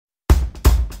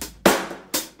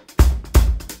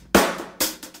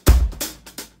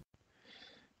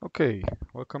Okay,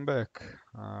 welcome back.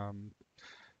 In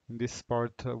this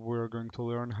part, we're going to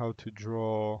learn how to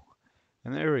draw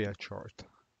an area chart.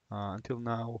 Until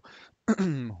now,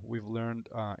 we've learned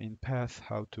in path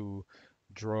how to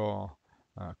draw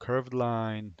a curved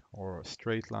line or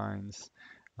straight lines,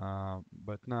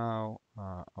 but now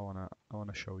I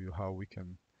wanna show you how we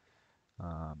can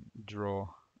draw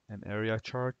an area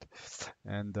chart.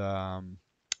 And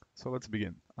so let's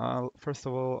begin. First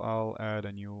of all, I'll add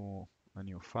a new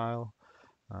file.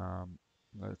 Um,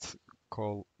 let's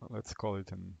let's call it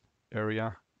an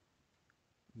area.js.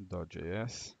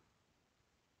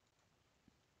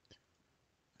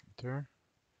 Enter.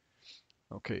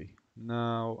 Okay,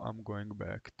 now I'm going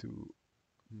back to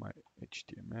my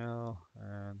HTML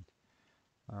and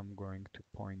I'm going to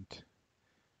point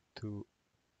to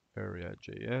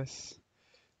area.js.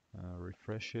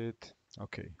 Refresh it.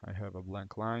 Okay, I have a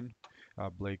blank line, a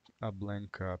blank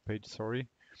page. Sorry.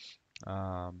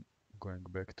 Going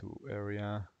back to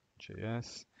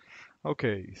area.js.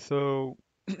 Okay, so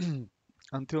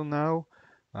until now,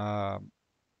 um,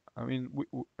 I mean,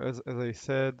 as I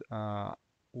said,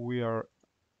 we are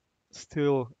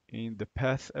still in the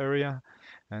path area,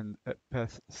 and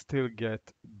path still get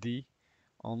D,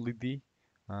 only D.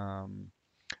 Um,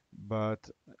 but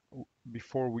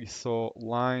before we saw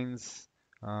lines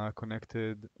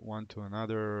connected one to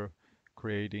another,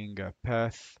 creating a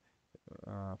path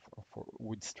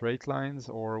with straight lines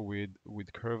or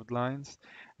with curved lines.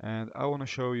 And I want to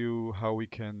show you how we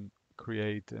can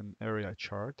create an area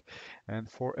chart.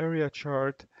 And for area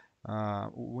chart,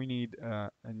 we need a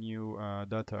new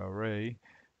data array,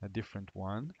 a different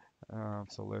one.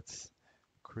 So let's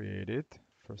create it.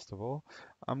 First of all,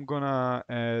 I'm gonna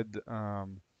add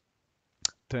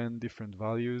 10 different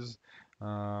values.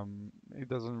 It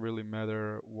doesn't really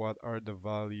matter what are the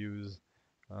values.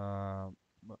 Uh,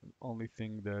 Only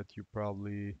thing that you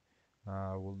probably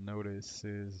will notice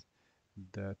is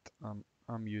that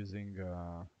I'm using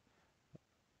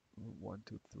 1,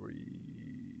 2,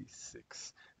 3,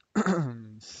 6,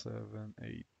 7,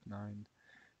 8, 9.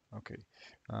 Okay,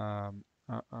 I'm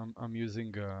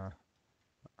using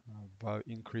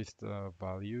increased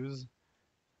values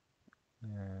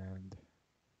and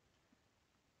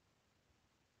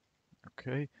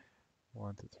okay.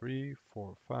 1, 2, 3,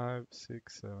 4, 5,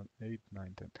 6, 7, 8,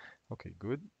 9, 10. Okay,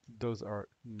 good. Those are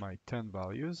my 10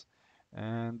 values.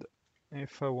 And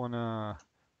if I wanna,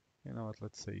 you know what,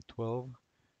 let's say 12,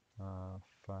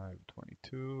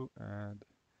 522, and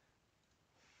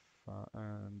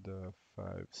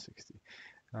 560.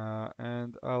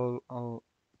 And I'll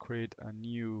create a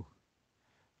new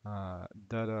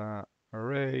data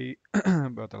array,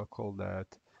 but I'll call that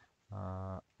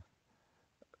uh,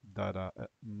 data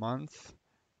month.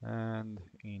 And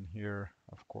in here,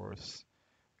 of course,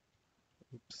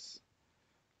 oops,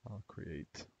 I'll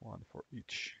create one for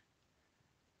each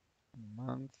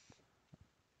month.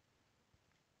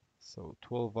 So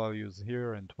 12 values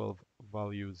here and 12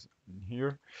 values in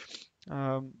here.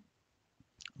 Um,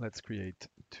 let's create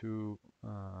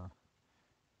uh,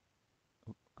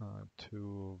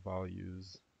 two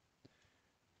values,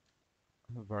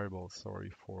 variables,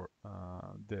 sorry, for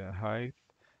the height.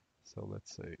 So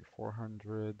let's say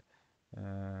 400,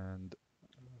 and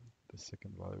the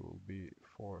second value will be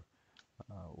for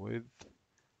width.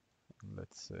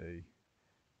 Let's say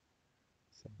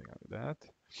something like that.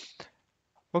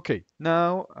 Okay,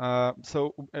 now,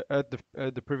 so at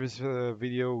the previous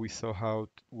video, we saw how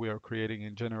we are creating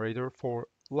a generator for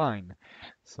line.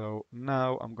 So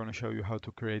now I'm going to show you how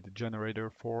to create a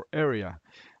generator for area.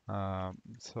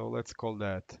 So let's call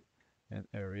that an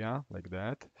area like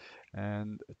that,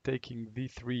 and taking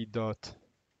D3 dot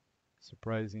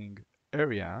surprising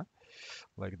area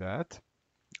like that.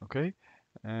 Okay,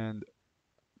 and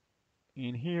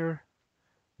in here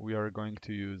we are going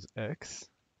to use X.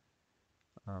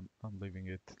 I'm leaving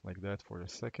it like that for a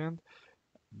second.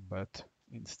 But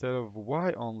instead of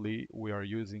y only, we are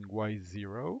using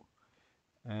y0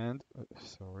 and,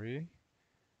 sorry,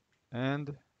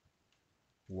 and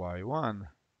y1,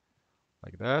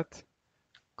 like that,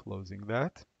 closing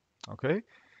that. Okay,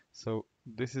 so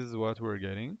this is what we're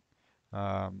getting.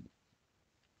 Um,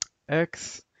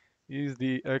 X is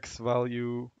the X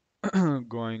value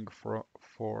going from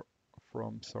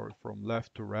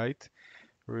left to right.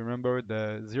 Remember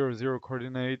the 0, 0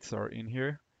 coordinates are in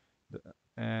here,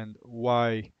 and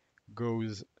Y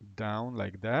goes down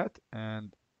like that,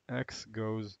 and X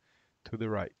goes to the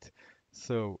right.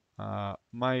 So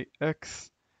my X,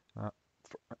 uh,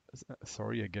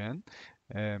 sorry again,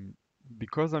 um,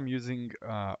 because I'm using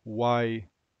Y0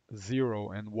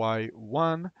 and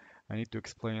Y1, I need to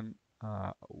explain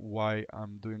why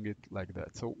I'm doing it like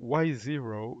that. So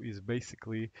y0 is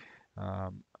basically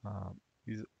um, um,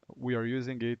 is we are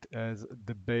using it as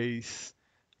the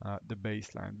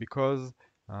baseline because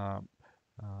um,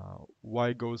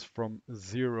 y goes from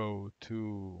 0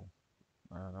 to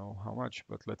I don't know how much,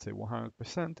 but let's say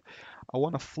 100%. I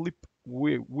want to flip.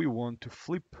 We want to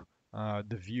flip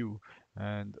the view,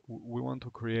 and we want to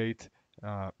create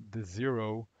the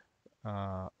zero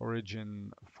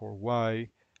origin for y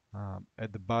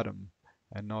at the bottom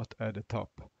and not at the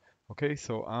top. Okay,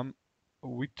 so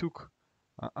we took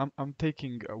I'm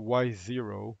taking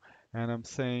y0 and I'm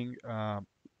saying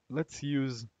let's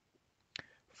use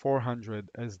 400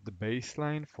 as the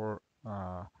baseline for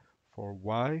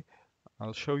y.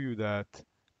 I'll show you that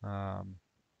um,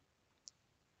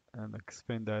 and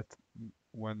explain that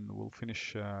when we'll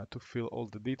finish to fill all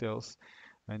the details,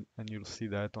 and you'll see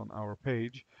that on our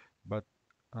page. But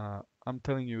I'm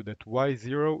telling you that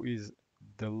y0 is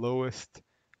the lowest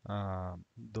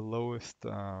the lowest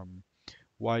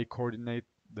y coordinate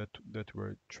that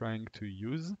we're trying to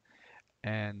use,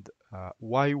 and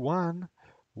y1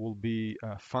 will be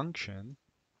a function.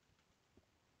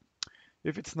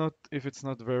 If it's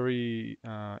not very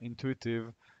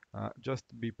intuitive, just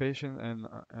be patient and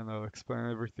I'll explain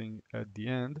everything at the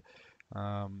end.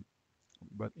 Um,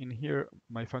 but in here,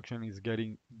 my function is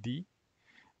getting d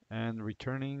and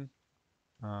returning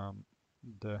um,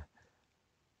 the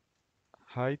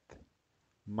height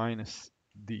minus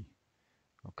d.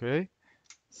 Okay,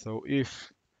 so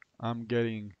if I'm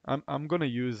gonna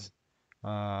use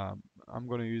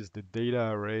the data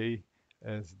array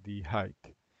as the height.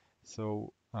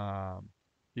 So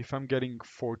if I'm getting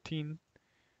 14,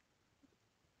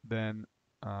 then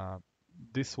uh,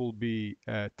 this will be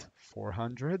at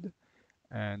 400,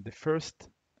 and the first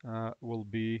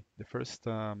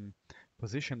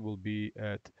position will be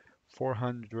at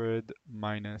 400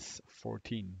 minus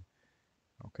 14.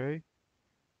 Okay,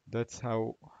 that's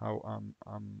how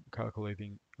I'm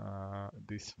calculating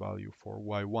this value for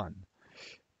y1.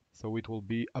 So it will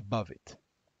be above it.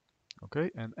 Okay,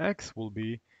 and x will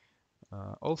be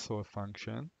also a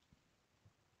function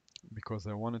because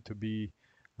I want it to be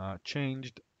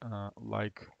changed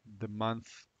like the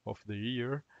month of the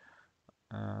year,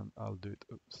 and I'll do it,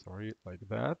 sorry, like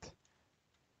that.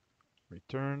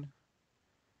 Return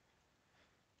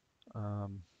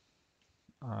um,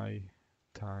 I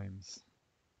times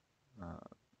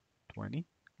 20,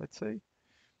 let's say,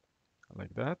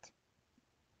 like that.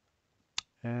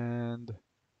 And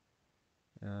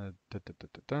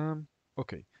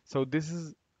okay, so this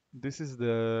is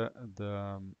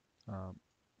um,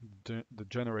 the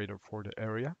generator for the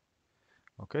area.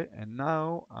 Okay, and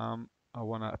now I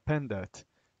want to append that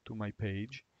to my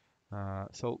page.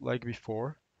 So like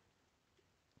before,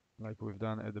 like we've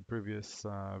done at the previous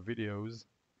videos,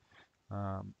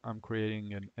 I'm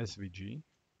creating an SVG.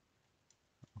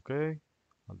 Okay,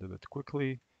 I'll do that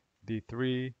quickly.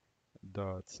 D3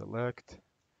 dot select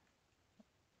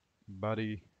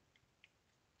body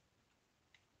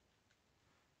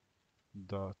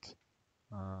dot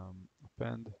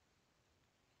append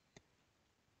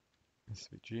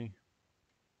SVG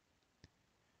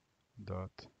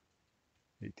dot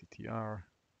attr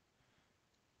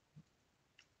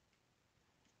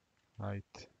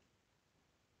height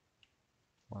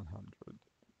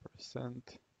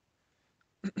 100%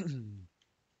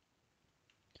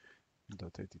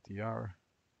 dot attr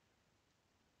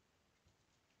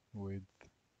width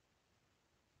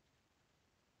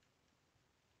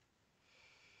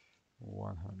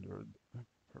 100%,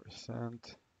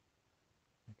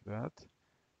 like that.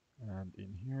 And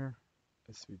in here,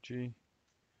 SVG,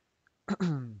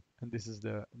 and this is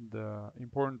the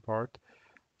important part,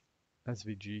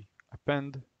 SVG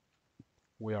append.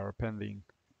 We are appending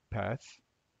path.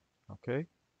 Okay,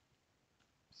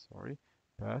 sorry,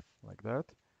 path, like that.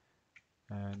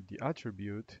 And the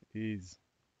attribute is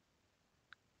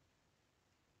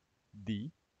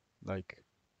D, like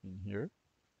in here,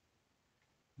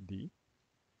 D.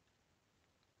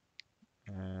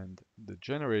 And the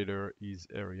generator is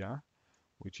area,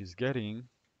 which is getting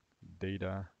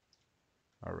data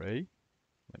array,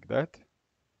 like that.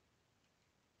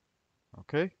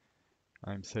 Okay,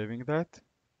 I'm saving that.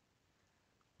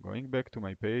 Going back to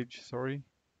my page, sorry,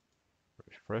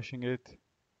 refreshing it.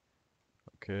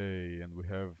 Okay, and we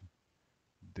have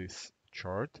this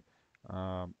chart.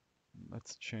 Um,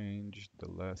 let's change the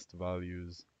last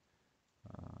values,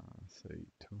 say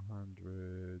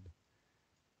 200,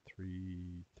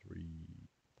 3, 3,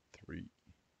 3.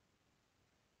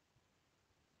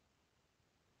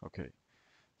 Okay,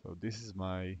 so this is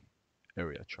my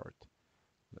area chart.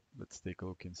 Let's take a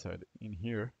look inside in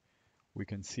here. we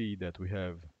can see that we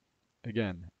have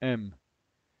again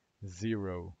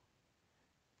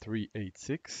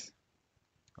M0386,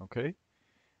 okay,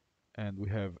 and we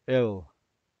have L,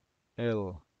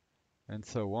 L, and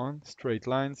so on, straight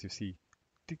lines. You see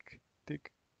tick,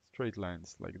 tick, straight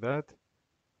lines like that,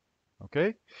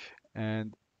 okay.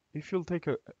 And if you'll take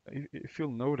a, if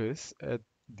you'll notice at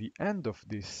the end of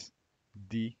this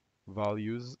D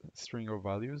values, string of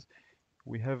values,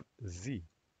 we have Z,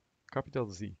 capital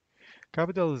Z.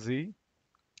 Capital Z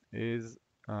is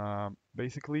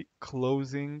basically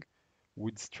closing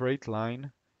with straight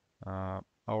line uh,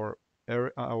 our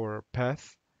our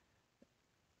path.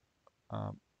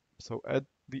 Um, so at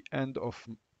the end of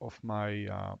my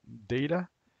data,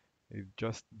 it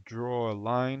just draw a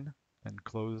line and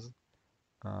close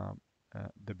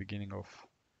the beginning of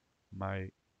my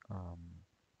um,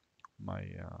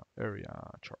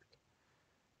 area chart.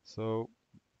 So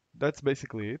that's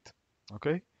basically it.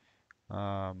 Okay,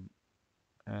 um,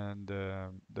 and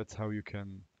that's how you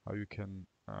can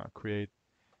create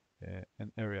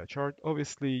an area chart.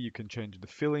 Obviously, you can change the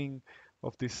filling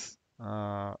of this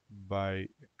by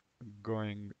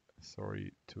going,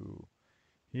 sorry, to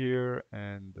here,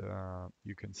 and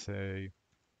you can say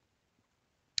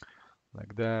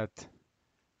like that.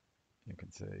 You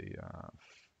can say,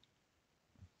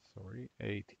 sorry,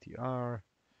 attr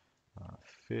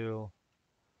fill,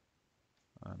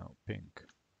 I don't know, pink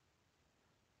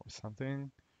or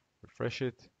something. Refresh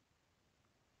it,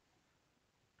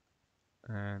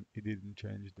 and it didn't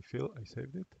change the fill. I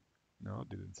saved it. No,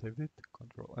 didn't save it.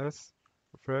 Control S,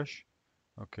 refresh.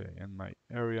 Okay, and my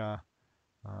area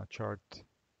chart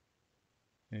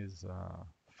is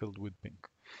filled with pink.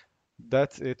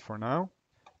 That's it for now.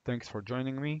 Thanks for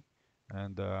joining me,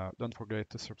 and don't forget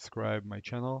to subscribe my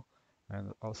channel,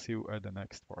 and I'll see you at the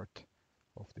next part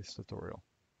of this tutorial.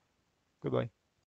 Goodbye.